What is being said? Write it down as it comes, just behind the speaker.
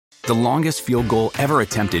The longest field goal ever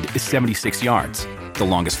attempted is 76 yards. The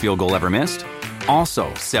longest field goal ever missed?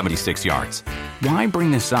 Also 76 yards. Why bring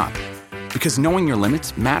this up? Because knowing your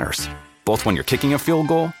limits matters, both when you're kicking a field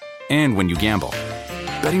goal and when you gamble.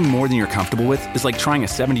 Betting more than you're comfortable with is like trying a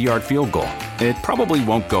 70-yard field goal. It probably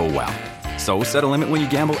won't go well. So set a limit when you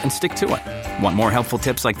gamble and stick to it. Want more helpful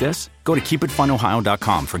tips like this? Go to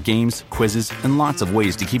keepitfunohio.com for games, quizzes, and lots of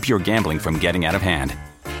ways to keep your gambling from getting out of hand.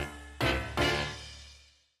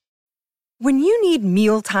 When you need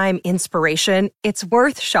mealtime inspiration, it's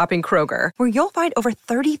worth shopping Kroger, where you'll find over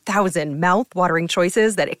 30,000 mouth-watering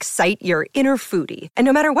choices that excite your inner foodie. And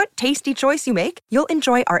no matter what tasty choice you make, you'll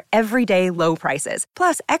enjoy our everyday low prices,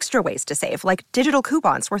 plus extra ways to save, like digital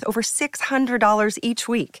coupons worth over $600 each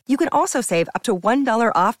week. You can also save up to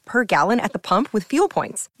 $1 off per gallon at the pump with fuel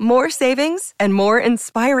points. More savings and more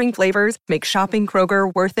inspiring flavors make shopping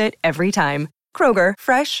Kroger worth it every time. Kroger,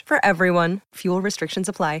 fresh for everyone. Fuel restrictions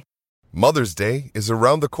apply. Mother's Day is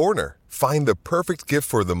around the corner. Find the perfect gift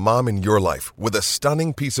for the mom in your life with a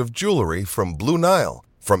stunning piece of jewelry from Blue Nile.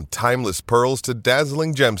 From timeless pearls to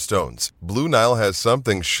dazzling gemstones, Blue Nile has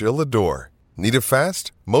something she'll adore. Need it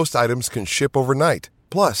fast? Most items can ship overnight.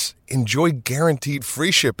 Plus, enjoy guaranteed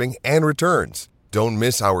free shipping and returns. Don't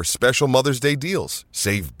miss our special Mother's Day deals.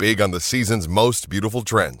 Save big on the season's most beautiful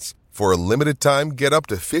trends. For a limited time, get up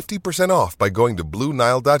to 50% off by going to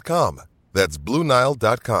BlueNile.com. That's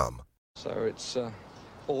BlueNile.com. So it's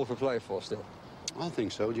all for play for still. I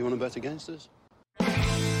think so. Do you want to bet against us?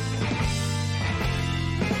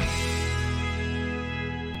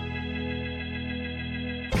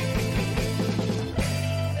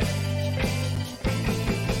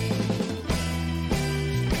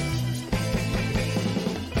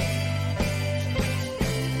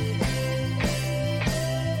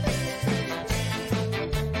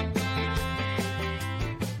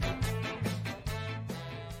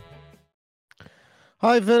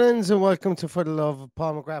 Hi, villains, and welcome to For the Love of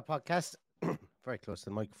Paul McGrath podcast. Very close to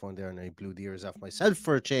the microphone there, and I blew the ears off myself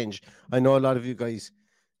for a change. I know a lot of you guys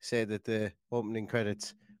say that the opening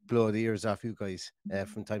credits blow the ears off you guys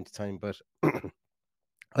from time to time, but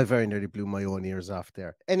I very nearly blew my own ears off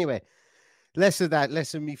there. Anyway, less of that,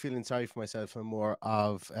 less of me feeling sorry for myself, and more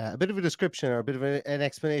of a bit of a description or a bit of an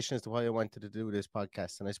explanation as to why I wanted to do this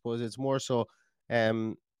podcast. And I suppose it's more so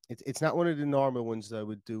it's not one of the normal ones that I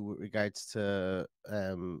would do with regards to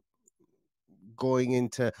going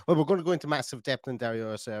into. Well, we're going to go into massive depth in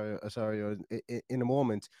Dario Osorio in a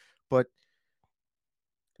moment, but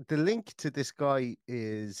the link to this guy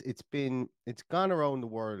is it's gone around the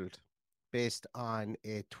world based on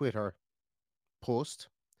a Twitter post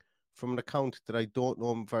from an account that I don't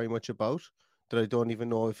know very much about, that I don't even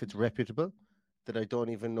know if it's reputable, that I don't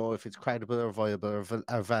even know if it's credible or viable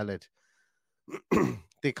or valid.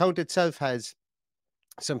 The account itself has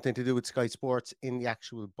something to do with Sky Sports in the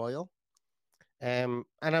actual bio. And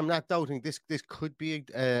I'm not doubting this could be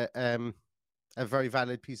a very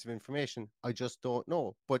valid piece of information. I just don't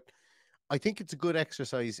know. But I think it's a good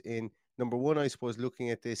exercise in, number one, I suppose,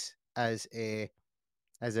 looking at this as a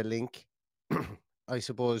link. I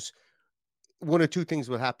suppose one or two things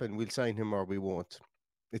will happen. We'll sign him or we won't.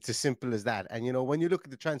 It's as simple as that. And, you know, when you look at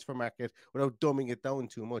the transfer market, without dumbing it down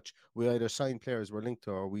too much, we either sign players we're linked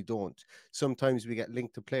to or we don't. Sometimes we get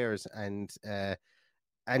linked to players and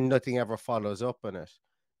nothing ever follows up on it.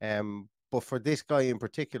 But for this guy in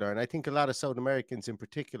particular, and I think a lot of South Americans in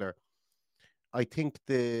particular, I think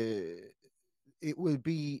it will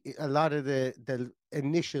be a lot of the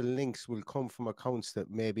initial links will come from accounts that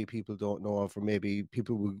maybe people don't know of, or maybe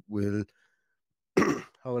people will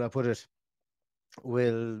how will I put it?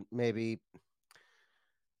 Will maybe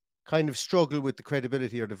kind of struggle with the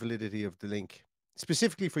credibility or the validity of the link,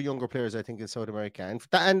 specifically for younger players, I think, in South America.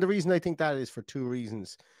 And the reason I think that is for two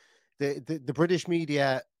reasons. The British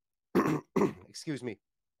media, excuse me,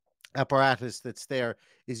 apparatus that's there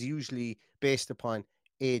is usually based upon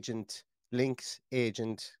agent links,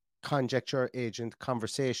 agent conjecture, agent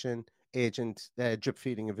conversation, agent drip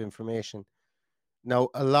feeding of information. Now,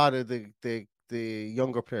 a lot of the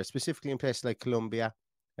younger players, specifically in places like Colombia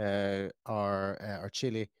or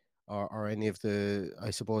Chile or any of the, I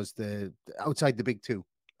suppose, the outside the big two,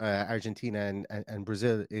 Argentina and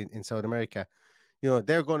Brazil in South America, you know,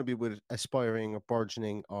 they're going to be with aspiring or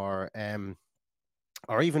burgeoning or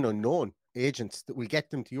even unknown agents that will get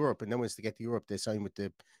them to Europe. And then once they get to Europe, they sign with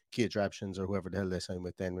the Kia Draptions or whoever the hell they sign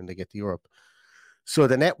with then when they get to Europe. So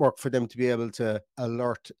the network for them to be able to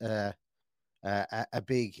alert a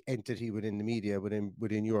big entity within the media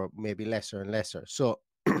within Europe may be lesser and lesser. So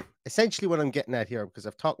essentially what I'm getting at here, because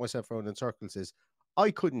I've talked myself around in circles, is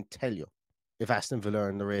I couldn't tell you if Aston Villa are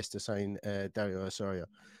in the race to sign Dario Osorio.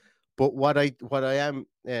 But what I am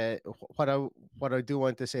what I do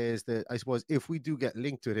want to say is that I suppose if we do get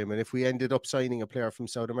linked with him, and if we ended up signing a player from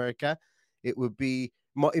South America, it would be,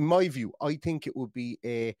 in my view, I think it would be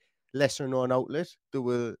a lesser known outlet that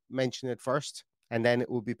will mention it first, and then it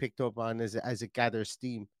will be picked up on as it gathers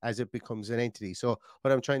steam, as it becomes an entity. So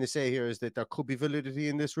what I'm trying to say here is that there could be validity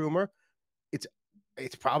in this rumor. It's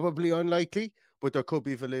it's probably unlikely, but there could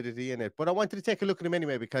be validity in it. But I wanted to take a look at him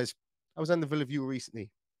anyway because I was on the Villa View recently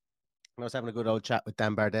and I was having a good old chat with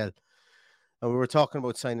Dan Bardell. And we were talking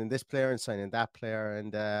about signing this player and signing that player.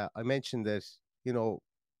 And I mentioned that, you know,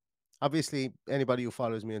 obviously anybody who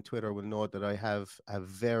follows me on Twitter will know that I have a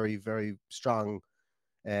very, very strong,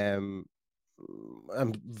 um,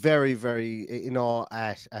 I'm very, very in awe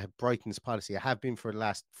at Brighton's policy. I have been for the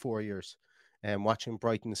last 4 years, watching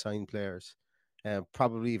Brighton sign players,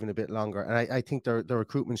 probably even a bit longer. And I think their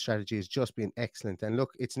recruitment strategy has just been excellent. And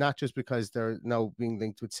look, it's not just because they're now being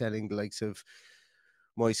linked with selling the likes of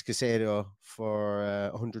Moise Caicedo for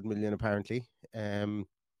 100 million, apparently.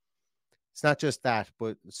 It's not just that,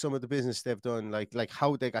 but some of the business they've done, like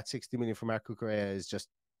how they got 60 million from Marco Correa, is just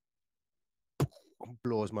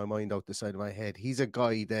blows my mind out the side of my head. He's a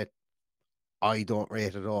guy that I don't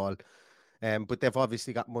rate at all. But they've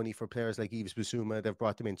obviously got money for players like Yves Bissouma. They've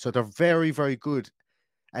brought them in. So they're very, very good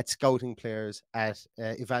at scouting players, at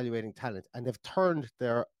evaluating talent. And they've turned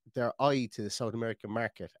their eye to the South American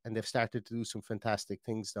market, and they've started to do some fantastic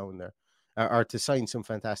things down there, or to sign some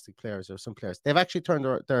fantastic players or some players. They've actually turned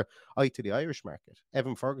their eye to the Irish market.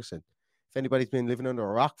 Evan Ferguson. If anybody's been living under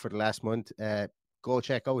a rock for the last month, go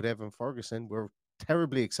check out Evan Ferguson. We're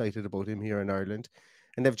terribly excited about him here in Ireland.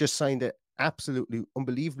 And they've just signed an absolutely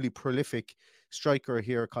unbelievably prolific striker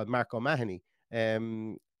here called Mark O'Mahony,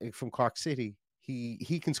 from Cork City.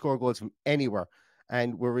 He can score goals from anywhere,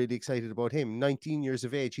 and we're really excited about him. 19 years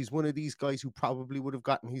of age. He's one of these guys who probably would have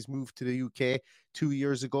gotten his move to the UK 2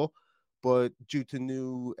 years ago, but due to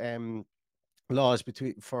new laws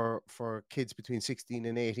for kids between 16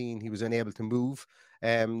 and 18, he was unable to move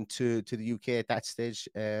to the UK at that stage,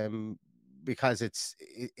 because it's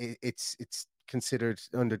considered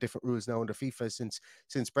under different rules now under FIFA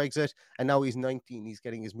since Brexit, and now he's 19. He's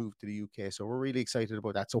getting his move to the UK, so we're really excited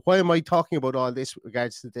about that. So why am I talking about all this with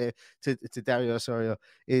regards to Dario Osorio?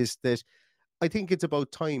 Is that I think it's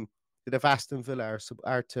about time that if Aston Villa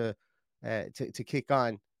are to kick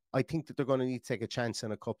on, I think that they're going to need to take a chance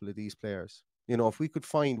on a couple of these players. You know, if we could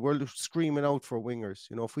find, we're screaming out for wingers.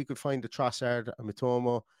 You know, if we could find a Trossard, a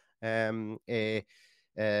Mitomo, an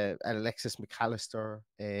Alexis McAllister,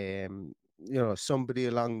 you know, somebody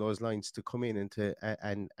along those lines to come in and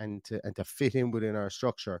to fit in within our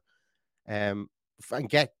structure, and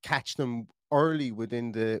catch them early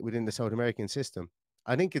within the South American system.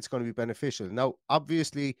 I think it's going to be beneficial. Now,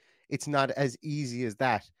 obviously, it's not as easy as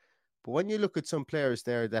that, but when you look at some players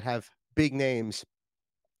there that have big names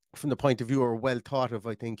from the point of view are well thought of,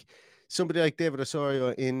 I think somebody like David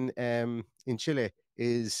Osorio in Chile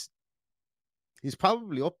he's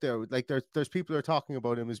probably up there. Like there's people who are talking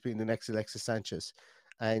about him as being the next Alexis Sanchez,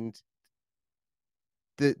 and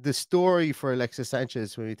the story for Alexis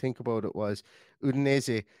Sanchez, when we think about it, was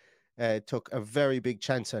Udinese took a very big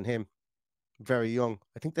chance on him, very young.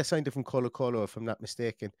 I think they signed him from Colo Colo, if I'm not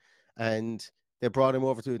mistaken, and they brought him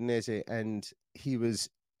over to Udinese, and he was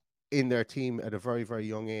in their team at a very, very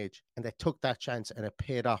young age, and they took that chance, and it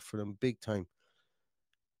paid off for them big time.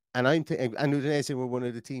 And I'm thinking, and Udinese were one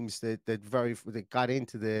of the teams that got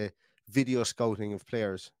into the video scouting of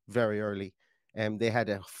players very early, and they had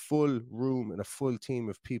a full room and a full team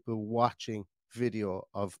of people watching video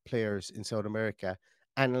of players in South America,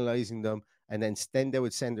 analyzing them, and then they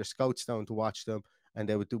would send their scouts down to watch them, and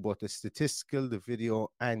they would do both the statistical, the video,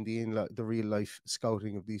 and the real life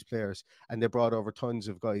scouting of these players. And they brought over tons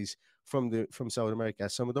of guys from South America.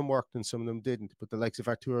 Some of them worked and some of them didn't. But the likes of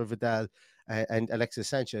Arturo Vidal and Alexis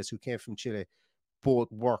Sanchez, who came from Chile, both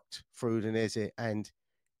worked for Udinese, and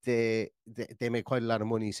they made quite a lot of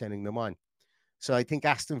money sending them on. So I think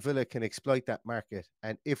Aston Villa can exploit that market.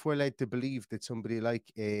 And if we're led to believe that somebody like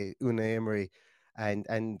Unai Emery and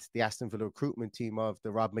the Aston Villa recruitment team of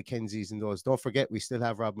the Rob McKenzies and those, don't forget we still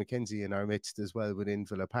have Rob McKenzie in our midst as well within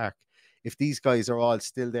Villa Park. If these guys are all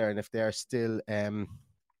still there, and if they're still,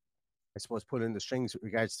 I suppose, pulling the strings with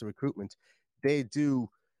regards to recruitment, they do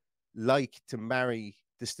like to marry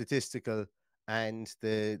the statistical and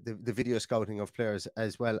the video scouting of players,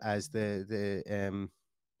 as well as the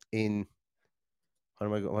what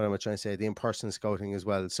am I trying to say? The in-person scouting as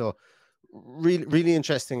well. So really, really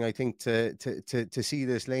interesting, I think, to see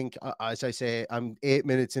this link. As I say, I'm 8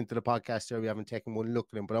 minutes into the podcast here. We haven't taken one look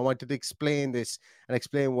at him, but I wanted to explain this and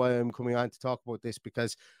explain why I'm coming on to talk about this,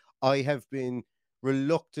 because I have been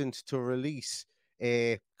reluctant to release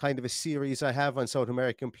a kind of a series I have on South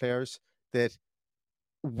American players that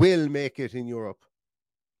will make it in Europe.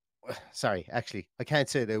 Sorry, actually, I can't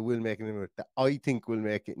say they will make it in Europe. That I think will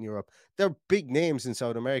make it in Europe. They're big names in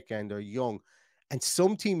South America and they're young. And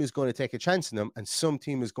some team is going to take a chance on them, and some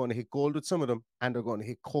team is going to hit gold with some of them, and they're going to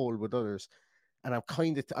hit cold with others. And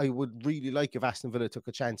I would really like if Aston Villa took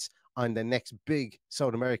a chance on the next big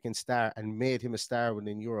South American star and made him a star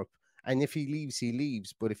within Europe. And if he leaves, he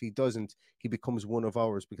leaves. But if he doesn't, he becomes one of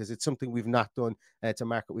ours because it's something we've not done. It's a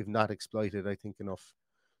market we've not exploited, I think, enough.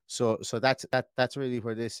 So that's really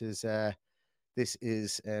where this is where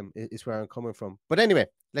I'm coming from. But anyway,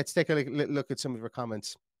 let's take a look at some of your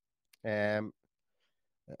comments. Let's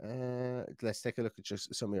take a look at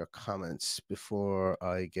just some of your comments before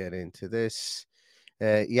I get into this.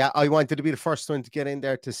 Yeah, I wanted to be the first one to get in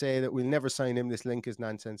there to say that we'll never sign him. This link is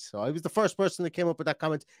nonsense. So I was the first person that came up with that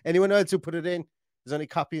comment. Anyone else who put it in is only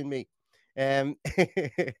copying me.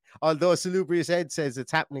 Although Salubrious Ed says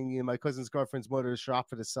it's happening, my cousin's girlfriend's mother,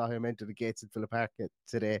 Shrophet, saw him enter the gates at Villa Park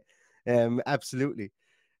today. Absolutely.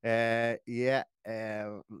 Yeah.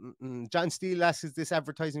 John Steele asks, is this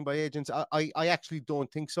advertising by agents? I actually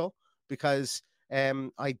don't think so, because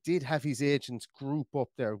I did have his agent's group up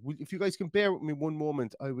there. If you guys can bear with me one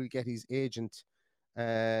moment, I will get his agent,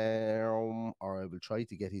 or I will try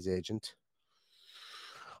to get his agent.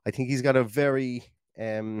 I think he's got a very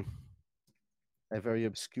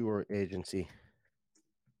obscure agency,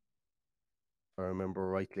 if I remember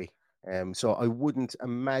rightly. So I wouldn't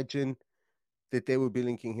imagine that they would be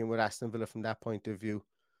linking him with Aston Villa from that point of view.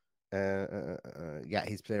 Yeah,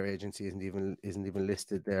 his player agency isn't even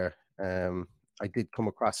listed there. I did come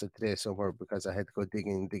across it today somewhere because I had to go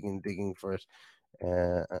digging for it.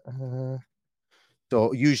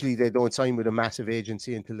 So usually they don't sign with a massive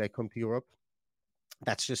agency until they come to Europe.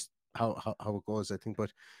 That's just how it goes, I think.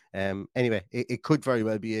 But anyway, it could very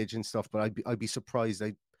well be agent stuff, but I'd be surprised.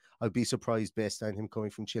 I'd be surprised based on him coming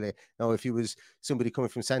from Chile. Now, if he was somebody coming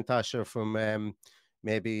from Santos or from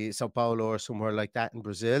maybe Sao Paulo or somewhere like that in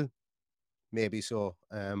Brazil, maybe so.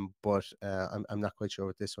 But I'm not quite sure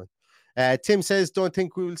with this one. Tim says, don't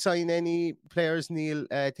think we will sign any players, Neil.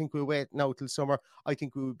 I think we'll wait now till summer. I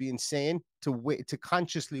think we would be insane to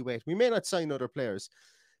consciously wait. We may not sign other players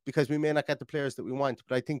because we may not get the players that we want,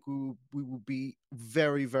 but I think we would be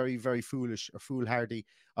very, very, very foolish or foolhardy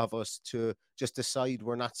of us to just decide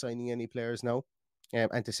we're not signing any players now,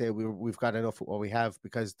 and to say we've got enough of what we have,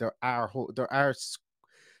 because there are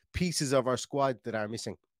pieces of our squad that are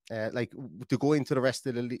missing. Like to go into the rest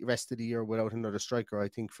of the year without another striker, I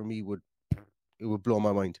think for me would blow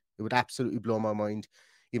my mind. It would absolutely blow my mind,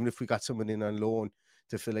 even if we got someone in on loan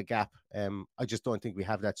to fill a gap. I just don't think we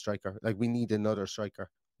have that striker. Like, we need another striker.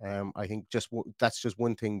 I think that's just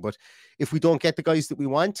one thing. But if we don't get the guys that we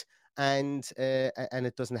want, and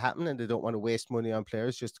it doesn't happen, and they don't want to waste money on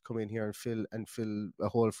players just to come in here and fill a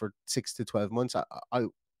hole for 6 to 12 months,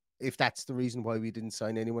 if that's the reason why we didn't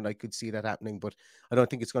sign anyone, I could see that happening. But I don't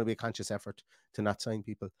think it's going to be a conscious effort to not sign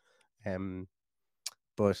people.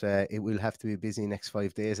 But it will have to be busy next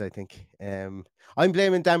 5 days, I think. I'm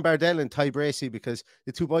blaming Dan Bardell and Ty Bracey, because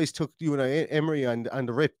the two boys took Emery on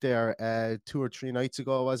the rip there 2 or 3 nights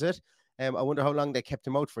ago, was it? I wonder how long they kept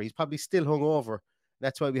him out for. He's probably still hungover.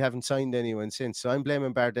 That's why we haven't signed anyone since. So I'm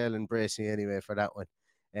blaming Bardell and Bracey anyway for that one.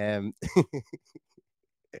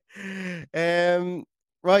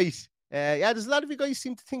 Right. Yeah, there's a lot of you guys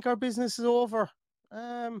seem to think our business is over.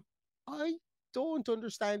 I don't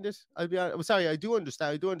understand it. I'll be honest. I'm sorry, I do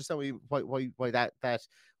understand. I do understand why that why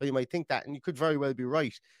you might think that, and you could very well be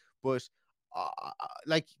right. But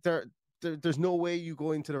like there's no way you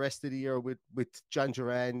go into the rest of the year with John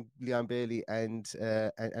Duran, Leon Bailey, and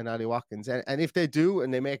Ali Watkins. And if they do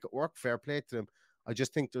and they make it work, fair play to them. I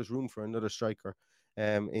just think there's room for another striker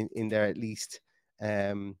in there at least.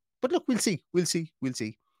 But look, we'll see.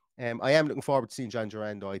 I am looking forward to seeing John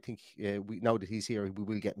Duran, though. I think now that he's here, we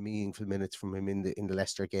will get meaningful minutes from him in the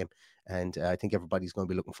Leicester game, and I think everybody's going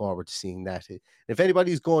to be looking forward to seeing that. If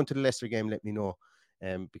anybody's going to the Leicester game, let me know,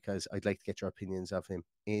 because I'd like to get your opinions of him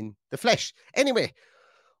in the flesh. Anyway,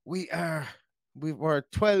 we were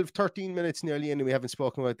 12, 13 minutes nearly in, and we haven't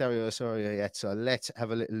spoken about Dario Osorio yet, so let's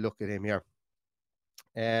have a little look at him here.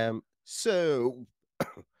 So.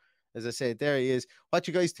 As I said, there he is. What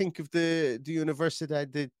do you guys think of the Universidad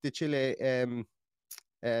de Chile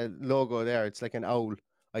logo there? It's like an owl.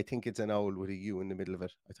 I think it's an owl with a U in the middle of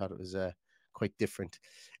it. I thought it was quite different.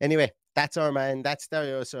 Anyway, That's our man. That's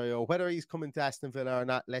Dario Osorio. Whether he's coming to Aston Villa or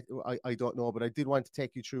not, I don't know. But I did want to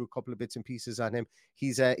take you through a couple of bits and pieces on him.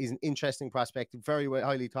 He's an interesting prospect, very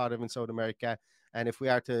highly thought of in South America. And if we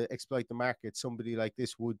are to exploit the market, somebody like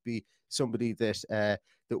this would be somebody that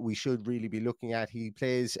we should really be looking at. He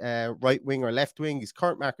plays right wing or left wing. His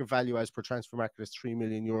current market value as per transfer market is €3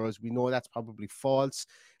 million. We know that's probably false.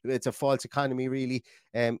 It's a false economy, really.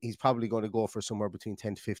 He's probably going to go for somewhere between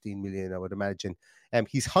 10 to 15 million, I would imagine.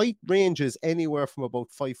 His height ranges anywhere from about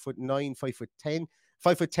 5'9", 5'10",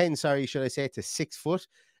 5'10", sorry, should I say, to 6 foot.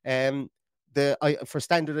 For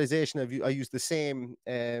standardization, I use the same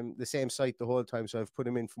site the whole time, so I've put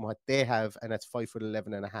him in from what they have, and that's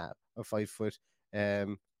 5'11" and a half, or 5 foot. Yeah,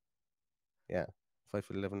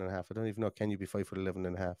 5'11" and a half. I don't even know, can you be 5'11"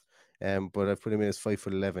 and a half? But I've put him in as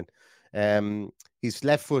 5'11". He's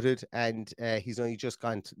left-footed, and he's only just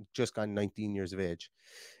gone 19 years of age.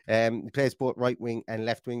 He plays both right wing and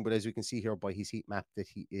left wing, but as we can see here by his heat map, that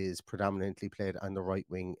he is predominantly played on the right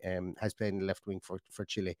wing. Has played in the left wing for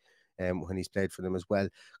Chile. When he's played for them as well.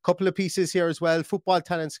 Couple of pieces here as well. Football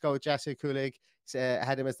talent scout Jesse Kulig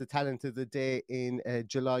had him as the talent of the day in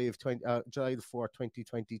July the 4th,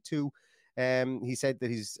 2022. He said that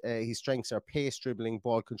his strengths are pace, dribbling,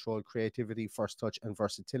 ball control, creativity, first touch, and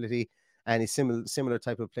versatility. And he's similar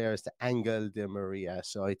type of players to Angel Di Maria.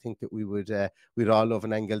 So I think that we'd all love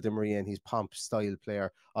an Angel Di Maria and his pomp style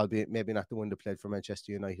player, albeit maybe not the one that played for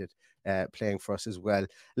Manchester United, playing for us as well. A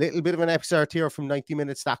little bit of an excerpt here from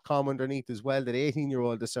 90minutes.com underneath as well, that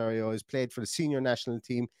 18-year-old Osorio has played for the senior national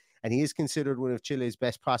team, and he is considered one of Chile's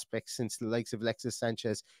best prospects since the likes of Alexis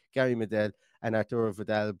Sanchez, Gary Medel, and Arturo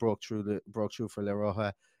Vidal broke through for La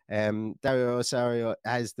Roja. Dario Osorio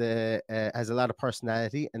has a lot of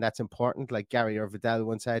personality, and that's important. Like Gary or Vidal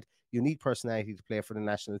once had, you need personality to play for the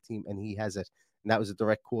national team, and he has it. And that was a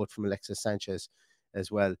direct quote from Alexis Sanchez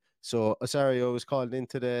as well. So Osorio was called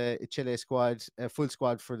into the Chile squad, full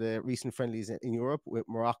squad, for the recent friendlies in Europe with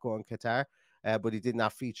Morocco and Qatar. But he did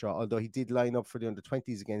not feature, although he did line up for the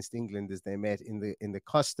under-20s against England as they met in the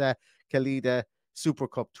Costa Calida Super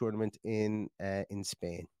Cup tournament in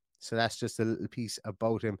Spain. So that's just a little piece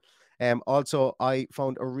about him. Also, I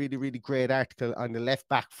found a really, really great article on the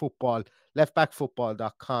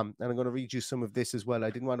leftbackfootball.com, and I'm going to read you some of this as well.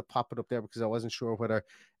 I didn't want to pop it up there because I wasn't sure whether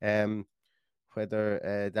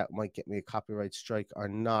that might get me a copyright strike or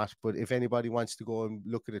not. But if anybody wants to go and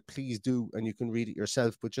look at it, please do, and you can read it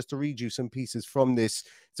yourself. But just to read you some pieces from this,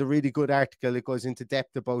 it's a really good article. It goes into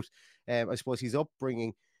depth about, I suppose, his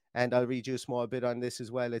upbringing. And I'll read you a small bit on this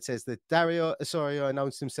as well. It says that Dario Osorio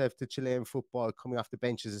announced himself to Chilean football coming off the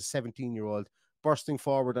bench as a 17-year-old, bursting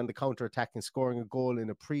forward on the counter-attack and scoring a goal in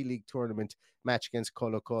a pre-league tournament match against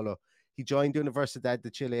Colo-Colo. He joined Universidad de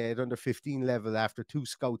Chile at under 15 level after two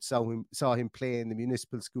scouts saw him play in the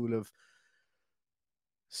municipal school of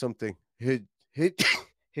something.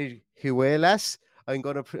 Huelas. I'm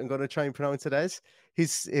gonna try and pronounce it as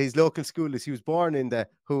his local school is. He was born in the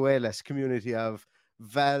Huelas community of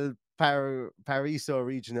Valparaiso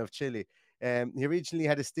region of Chile. He originally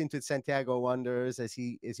had a stint with Santiago Wanderers as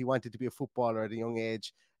he wanted to be a footballer at a young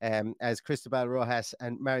age, as Cristobal Rojas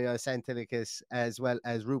and Mario Santelicas, as well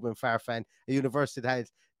as Ruben Farfan, a Universidad,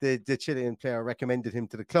 the Chilean player, recommended him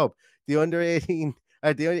to the club. The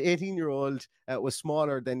 18-year-old was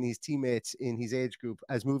smaller than his teammates in his age group,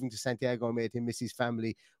 as moving to Santiago made him miss his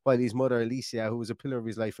family, while his mother, Alicia, who was a pillar of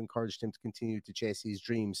his life, encouraged him to continue to chase his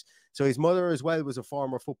dreams. So his mother as well was a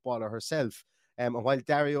former footballer herself. And while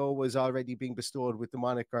Dario was already being bestowed with the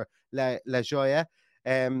moniker La Joya,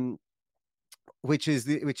 which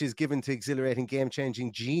is given to exhilarating,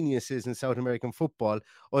 game-changing geniuses in South American football,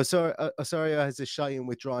 Osorio has a shy and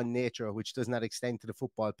withdrawn nature, which does not extend to the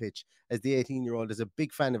football pitch, as the 18-year-old is a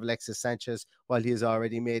big fan of Alexis Sanchez, while he has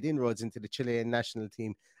already made inroads into the Chilean national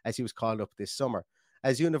team as he was called up this summer.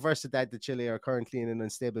 As Universidad de Chile are currently in an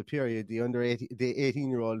unstable period, the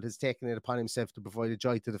 18-year-old has taken it upon himself to provide a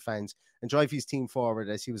joy to the fans and drive his team forward,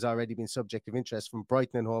 as he was already being subject of interest from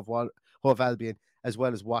Brighton and Hove Albion, as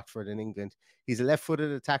well as Watford in England. He's a left-footed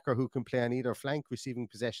attacker who can play on either flank, receiving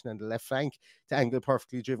possession on the left flank to angle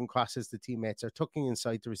perfectly driven crosses to teammates, or tucking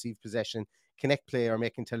inside to receive possession, connect play, or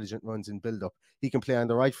make intelligent runs and build up. He can play on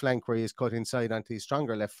the right flank, where he is cut inside onto his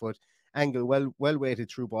stronger left foot, angle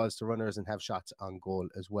well-weighted through balls to runners, and have shots on goal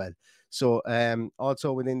as well. So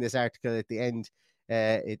also within this article at the end,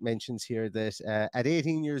 it mentions here that at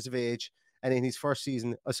 18 years of age, and in his first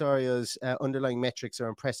season, Osorio's underlying metrics are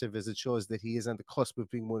impressive, as it shows that he is on the cusp of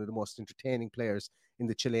being one of the most entertaining players in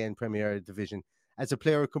the Chilean Premier Division. As a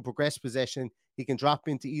player who can progress possession, he can drop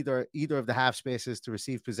into either of the half spaces to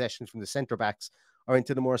receive possession from the centre backs, or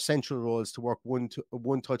into the more central roles to work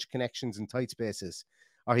one-touch connections in tight spaces.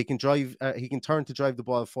 Or he can turn to drive the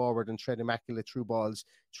ball forward and tread immaculate through balls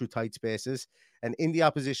through tight spaces. And in the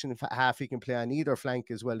opposition half, he can play on either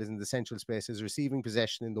flank as well as in the central spaces, receiving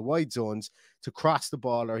possession in the wide zones to cross the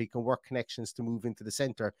ball, or he can work connections to move into the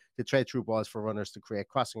center to tread through balls for runners to create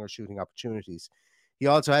crossing or shooting opportunities. He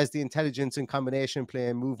also has the intelligence in combination play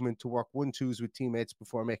and movement to work 1-2s with teammates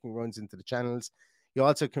before making runs into the channels. He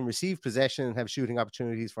also can receive possession and have shooting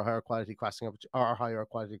opportunities for higher quality crossing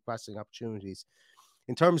opportunities.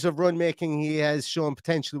 In terms of run making, he has shown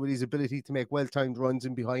potential with his ability to make well-timed runs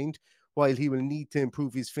in behind, while he will need to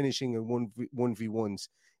improve his finishing in 1v1s.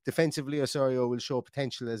 Defensively, Osorio will show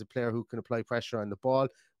potential as a player who can apply pressure on the ball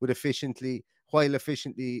with efficiency while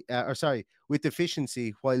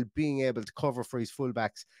being able to cover for his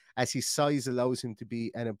fullbacks, as his size allows him to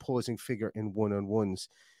be an imposing figure in one-on-ones.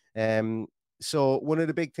 So one of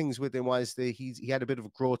the big things with him was that he had a bit of a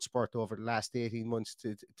growth spurt over the last 18 months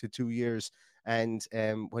to 2 years. And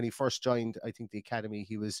when he first joined, I think the academy,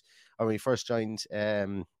 when he first joined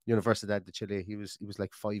Universidad de Chile, he was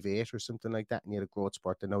like 5'8" or something like that, and he had a growth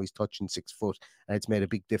spurt, and now he's touching 6 foot, and it's made a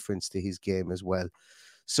big difference to his game as well.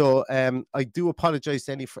 So I do apologize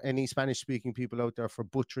to any Spanish-speaking people out there for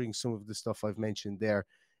butchering some of the stuff I've mentioned there.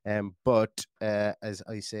 But as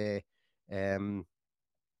I say,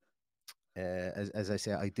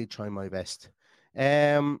 I did try my best.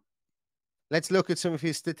 Let's look at some of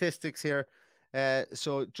his statistics here. It's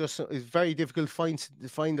very difficult to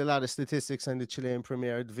find a lot of statistics on the Chilean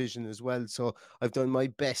Premier Division as well. So I've done my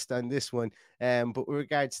best on this one. But with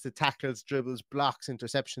regards to tackles, dribbles, blocks,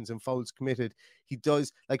 interceptions, and fouls committed, he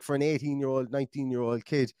does, like for an 18-year-old, 19-year-old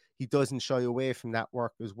kid, he doesn't shy away from that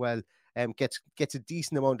work as well. Gets a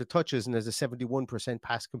decent amount of touches and has a 71%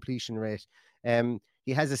 pass completion rate.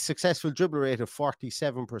 He has a successful dribble rate of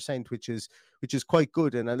 47%, which is quite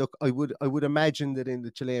good. And I would imagine that in the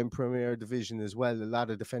Chilean Premier Division as well, a lot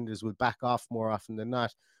of defenders will back off more often than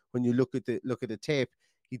not. When you look at the tape,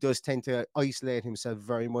 he does tend to isolate himself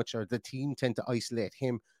very much, or the team tend to isolate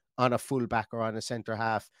him on a fullback or on a centre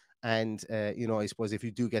half. And I suppose if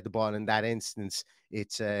you do get the ball in that instance,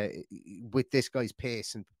 it's with this guy's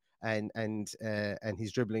pace and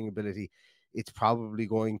his dribbling ability, it's probably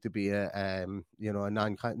going to be a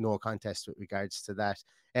no contest with regards to that.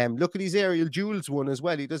 Look at his aerial duels one as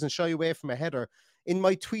well. He doesn't shy away from a header. In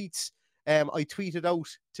my tweets, I tweeted out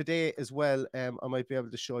today as well. I might be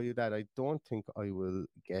able to show you that. I don't think I will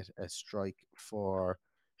get a strike for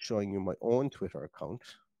showing you my own Twitter account.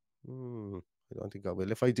 I don't think I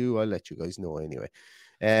will. If I do, I'll let you guys know anyway.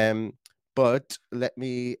 But let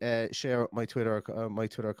me share my Twitter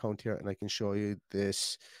account here, and I can show you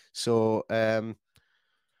this. So,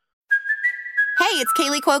 Hey, it's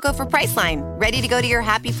Kaylee Cuoco for Priceline. Ready to go to your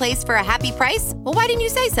happy place for a happy price? Well, why didn't you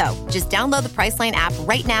say so? Just download the Priceline app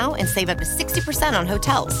right now and save up to 60% on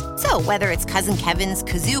hotels. So whether it's Cousin Kevin's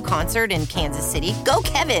Kazoo Concert in Kansas City, go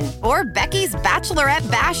Kevin, or Becky's Bachelorette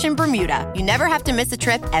Bash in Bermuda, you never have to miss a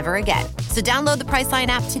trip ever again. So download the Priceline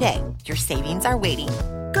app today. Your savings are waiting.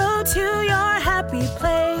 Go to your happy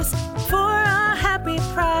place for a happy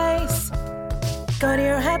price. Go to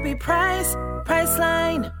your happy price,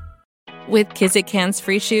 Priceline. With Kizik Hands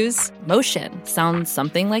Free Shoes, motion sounds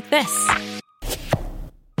something like this.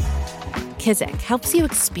 Kizik helps you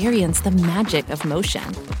experience the magic of motion.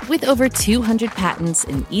 With over 200 patents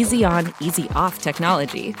and easy-on, easy-off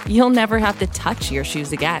technology, you'll never have to touch your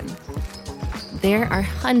shoes again. There are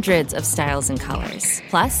hundreds of styles and colors,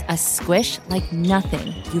 plus a squish like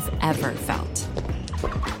nothing you've ever felt.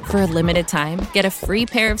 For a limited time, get a free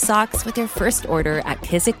pair of socks with your first order at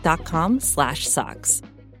kizik.com/socks.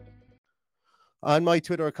 On my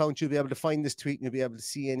Twitter account, you'll be able to find this tweet and you'll be able to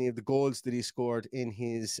see any of the goals that he scored in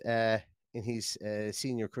his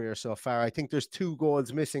senior career so far. I think there's 2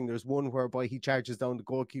 goals missing. There's one whereby he charges down the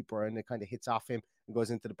goalkeeper and it kind of hits off him and goes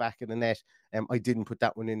into the back of the net. I didn't put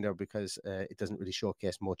that one in there because it doesn't really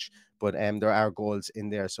showcase much. But there are goals in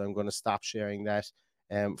there, so I'm going to stop sharing that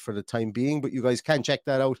for the time being. But you guys can check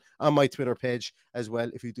that out on my Twitter page as well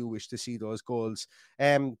if you do wish to see those goals.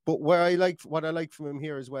 But what I like from him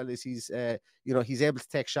here as well is he's able to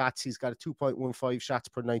take shots. He's got a 2.15 shots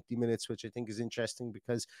per 90 minutes, which I think is interesting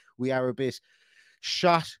because we are a bit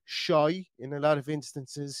shot shy in a lot of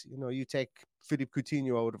instances. You take Philippe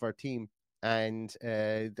Coutinho out of our team and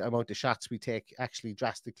the amount of shots we take actually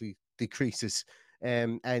drastically decreases.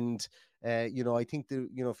 And I think that,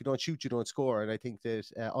 if you don't shoot, you don't score. And I think that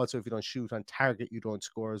also if you don't shoot on target, you don't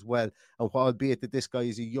score as well. And albeit that this guy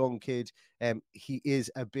is a young kid, he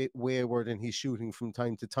is a bit wayward and he's shooting from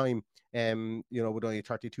time to time, with only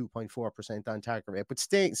 32.4% on target rate. But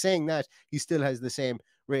saying that, he still has the same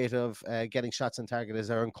rate of getting shots on target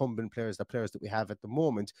as our incumbent players, the players that we have at the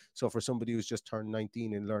moment. So for somebody who's just turned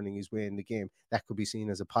 19 and learning his way in the game, that could be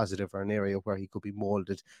seen as a positive or an area where he could be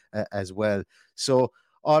molded as well. So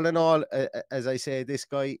all in all, as I say, this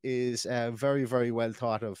guy is very, very well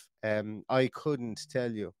thought of. I couldn't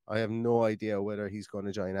tell you. I have no idea whether he's going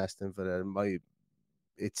to join Aston Villa.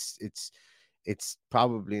 It's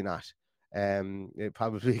probably not. It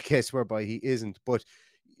probably a case whereby he isn't. But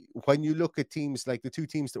when you look at teams like the two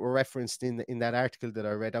teams that were referenced in that article that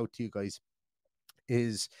I read out to you guys,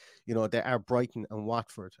 is, they are Brighton and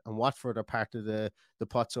Watford are part of the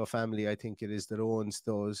Pozzo family, I think it is, that owns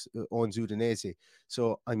Udinese.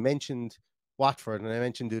 So I mentioned Watford and I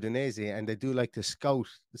mentioned Udinese, and they do like to scout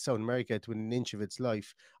South America to within an inch of its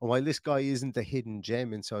life. And while this guy isn't a hidden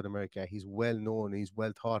gem in South America, he's well known, he's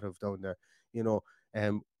well thought of down there.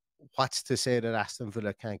 What's to say that Aston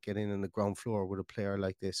Villa can't get in on the ground floor with a player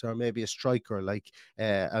like this, or maybe a striker like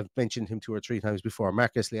I've mentioned him 2 or 3 times before,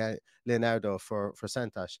 Marcus Leonardo for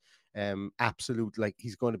Santos. Absolute, like,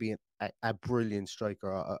 he's going to be a brilliant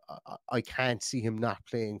striker. I can't see him not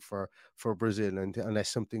playing for Brazil unless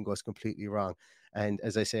something goes completely wrong. And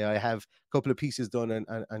as I say, I have a couple of pieces done and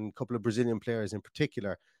a couple of Brazilian players in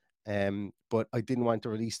particular. But I didn't want to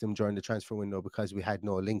release them during the transfer window because we had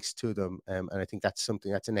no links to them. And I think that's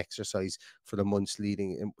an exercise for the months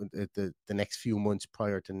leading the next few months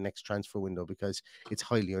prior to the next transfer window, because it's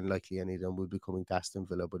highly unlikely any of them will be coming to Aston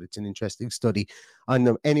Villa. But it's an interesting study on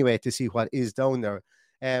them anyway to see what is down there.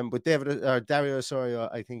 But Dario Osorio,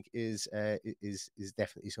 I think, is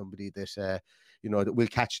definitely somebody that that will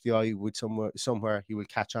catch the eye with somewhere. He will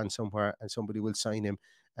catch on somewhere, and somebody will sign him.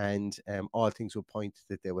 And all things will point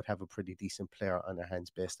that they would have a pretty decent player on their hands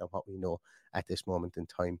based on what we know at this moment in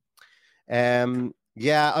time. I'm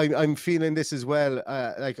feeling this as well.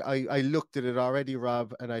 I looked at it already,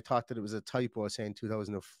 Rob, and I thought that it was a typo saying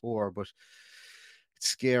 2004, but it's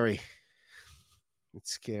scary.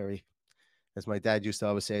 It's scary. As my dad used to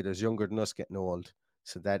always say, there's younger than us getting old.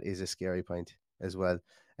 So that is a scary point as well.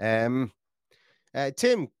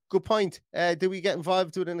 Tim, good point. Did we get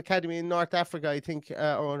involved with an academy in North Africa? I think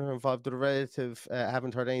or involved with a relative.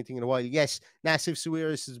 Haven't heard anything in a while. Yes, Nassif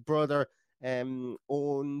Sawiris' brother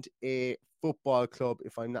owned a football club,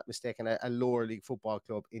 if I'm not mistaken, a lower league football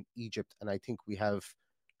club in Egypt. And I think we have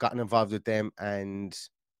gotten involved with them, and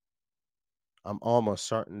I'm almost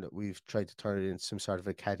certain that we've tried to turn it into some sort of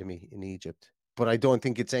academy in Egypt. But I don't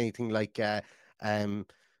think it's anything like a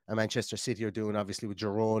Manchester City are doing, obviously, with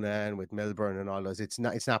Girona and with Melbourne and all those. It's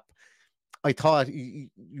not. I thought you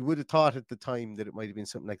would have thought at the time that it might have been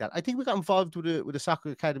something like that. I think we got involved with a soccer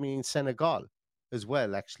academy in Senegal as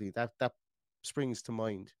well. Actually, that springs to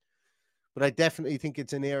mind. But I definitely think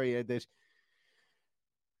it's an area that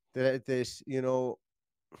there's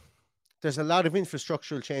a lot of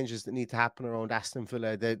infrastructural changes that need to happen around Aston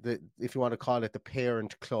Villa. If you want to call it the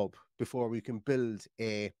parent club, before we can build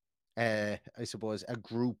I suppose, a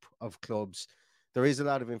group of clubs. There is a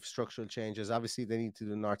lot of infrastructural changes. Obviously, they need to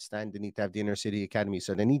do the North Stand. They need to have the inner city academy.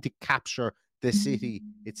 So they need to capture the city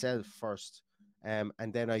itself first. And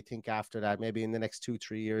then I think after that, maybe in the next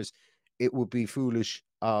 2-3 years, it would be foolish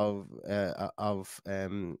I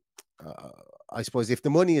suppose, if the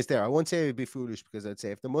money is there. I won't say it would be foolish, because I'd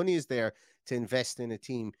say if the money is there to invest in a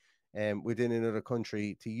team within another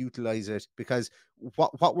country, to utilize it, because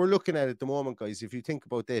what we're looking at the moment, guys, if you think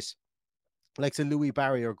about this, like, so Louis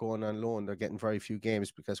Barry are going on loan. They're getting very few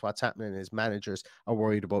games because what's happening is managers are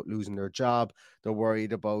worried about losing their job. They're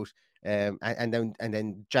worried about and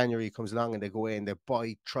then January comes along and they go in, they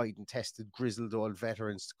buy tried and tested, grizzled old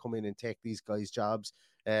veterans to come in and take these guys' jobs,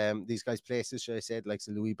 these guys' places, should I say, like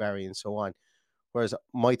so Louis Barry and so on. Whereas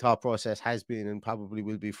my thought process has been, and probably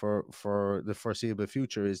will be for the foreseeable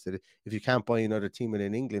future, is that if you can't buy another team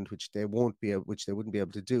in England, which they wouldn't be able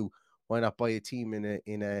to do, why not buy a team in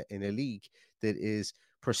a league that is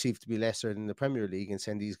perceived to be lesser than the Premier League and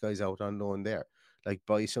send these guys out on loan there? Like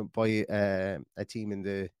buy a team in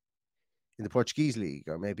the Portuguese league,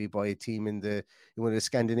 or maybe buy a team in one of the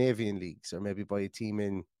Scandinavian leagues, or maybe buy a team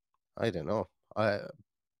in, I don't know.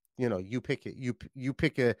 You pick it. You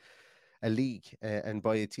pick a league and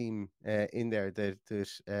buy a team in there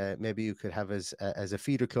that maybe you could have as a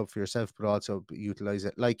feeder club for yourself, but also utilize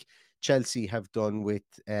it like Chelsea have done with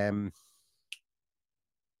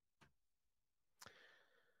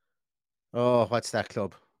what's that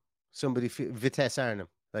club? Vitesse Arnhem.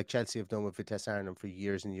 like Chelsea have done with Vitesse Arnhem for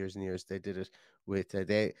years and years and years. They did it with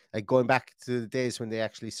they like going back to the days when they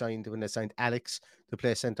signed Alex to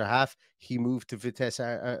play centre half. He moved to Vitesse.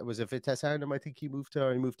 Was it Vitesse Arnhem? I think he moved to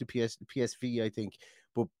PSV. I think,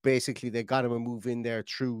 but basically they got him a move in there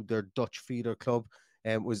through their Dutch feeder club.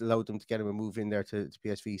 Was allowed them to get him a move in there to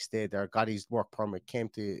PSV. Stayed there, got his work permit, came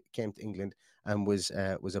to England, and was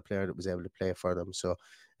a player that was able to play for them. So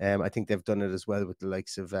I think they've done it as well with the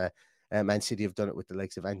likes of Man City. Have done it with the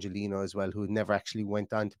likes of Angelino as well, who never actually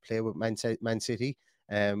went on to play with Man City.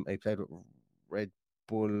 He played with Red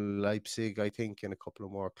Bull Leipzig, I think, and a couple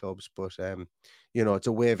of more clubs. But it's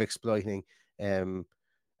a way of exploiting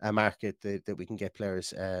a market that we can get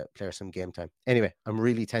players some game time. Anyway, I'm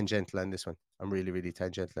really tangential on this one.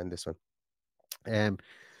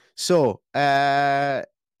 So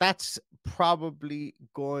that's probably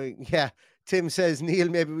going. Yeah, Tim says, Neil,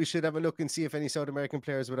 maybe we should have a look and see if any South American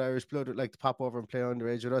players with Irish blood would like to pop over and play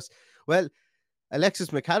underage with us. Well, Alexis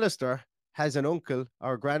McAllister has an uncle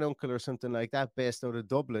or granduncle or something like that based out of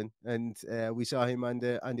Dublin, and we saw him on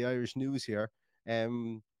the Irish news here.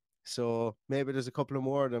 So maybe there's a couple of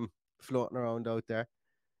more of them floating around out there.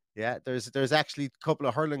 Yeah, there's actually a couple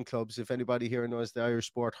of hurling clubs. If anybody here knows the Irish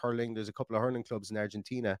sport hurling, there's a couple of hurling clubs in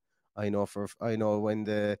Argentina. I know when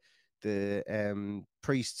the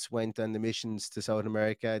priests went on the missions to South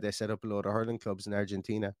America, they set up a load of hurling clubs in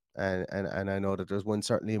Argentina, and I know that there's one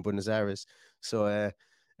certainly in Buenos Aires. So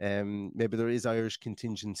maybe there is Irish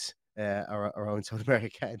contingents around South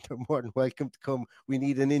America, and they're more than welcome to come. We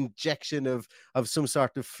need an injection of some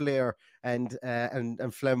sort of flair and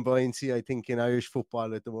flamboyancy, I think, in Irish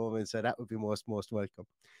football at the moment. So that would be most welcome.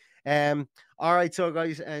 All right, so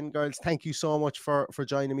guys and girls, thank you so much for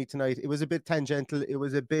joining me tonight. It was a bit tangential. It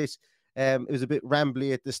was a bit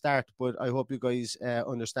rambly at the start, but I hope you guys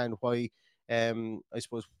understand why. I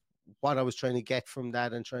suppose what I was trying to get from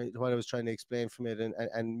that and what I was trying to explain from it,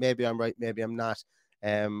 and maybe I'm right, maybe I'm not.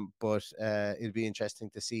 But it'll be interesting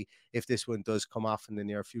to see if this one does come off in the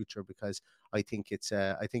near future, because I think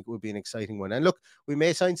it would be an exciting one. And look, we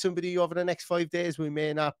may sign somebody over the next 5 days, we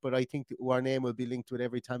may not, but I think our name will be linked to it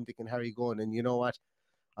every time Dick and Harry going. And you know what?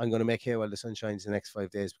 I'm going to make hay while the sun shines the next 5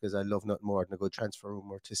 days, because I love nothing more than a good transfer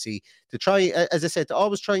rumor to try, as I said, to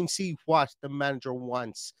always try and see what the manager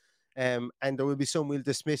wants. And there will be some we'll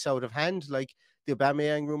dismiss out of hand, like the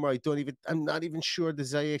Aubameyang rumor. I'm not even sure the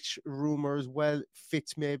Ziyech rumor as well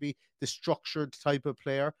fits maybe the structured type of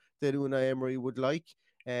player that Unai Emery would like.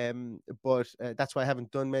 But that's why I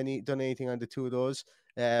haven't done anything on the two of those.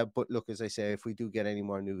 But look, as I say, if we do get any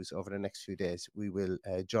more news over the next few days, we will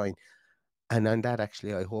join. And on that,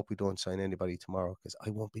 actually, I hope we don't sign anybody tomorrow, because I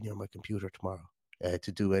won't be near my computer tomorrow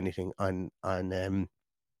to do anything on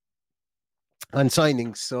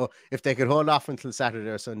signings. So if they could hold off until Saturday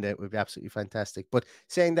or Sunday, it would be absolutely fantastic. But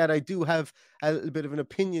saying that, I do have a little bit of an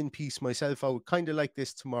opinion piece myself. I would kind of like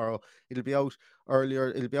this tomorrow. It'll be out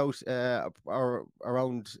earlier. It'll be out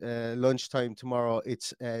around lunchtime tomorrow.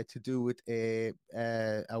 It's to do with a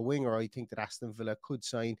winger I think that Aston Villa could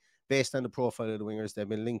sign, based on the profile of the wingers they've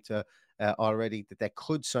been linked to already, that they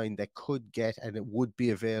could sign, they could get, and it would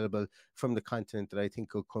be available from the continent, that I think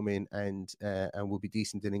could come in and will be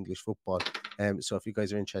decent in English football. So if you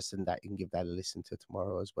guys are interested in that, you can give that a listen to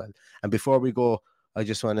tomorrow as well. And before we go, I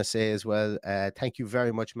just want to say as well, thank you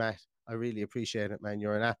very much, Matt. I really appreciate it, man.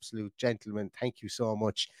 You're an absolute gentleman. Thank you so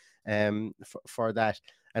much for that.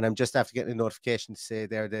 And I'm just after getting a notification to say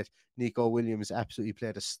there that Nico Williams absolutely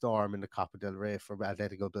played a storm in the Copa del Rey for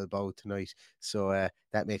Atletico Bilbao tonight. So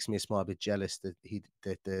that makes me a small bit jealous that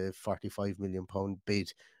the £45 million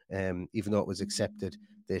bid, even though it was accepted,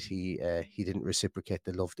 that he didn't reciprocate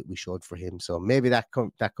the love that we showed for him. So maybe that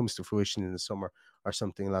comes to fruition in the summer or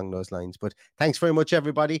something along those lines. But thanks very much,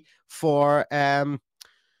 everybody, for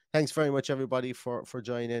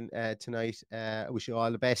joining tonight. I wish you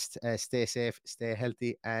all the best. Stay safe, stay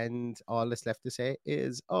healthy, and all that's left to say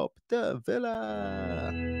is up the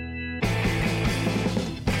Villa.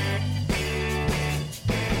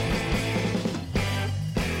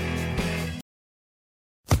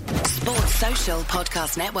 Sports Social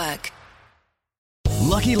Podcast Network.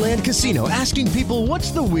 Lucky Land Casino, asking people,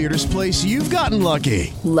 what's the weirdest place you've gotten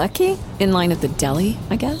lucky? Lucky? In line at the deli,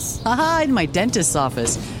 I guess? Aha, in my dentist's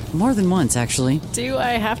office. More than once, actually. Do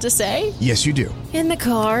I have to say? Yes, you do. In the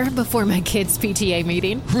car before my kids' PTA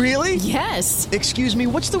meeting. Really? Yes. Excuse me,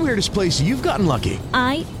 what's the weirdest place you've gotten lucky?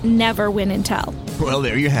 I never win and tell. Well,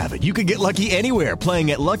 there you have it. You can get lucky anywhere,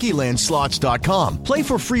 playing at LuckyLandSlots.com. Play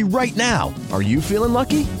for free right now. Are you feeling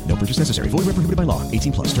lucky? No purchase necessary. Void where prohibited by law.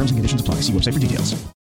 18+. Terms and conditions apply. See website for details.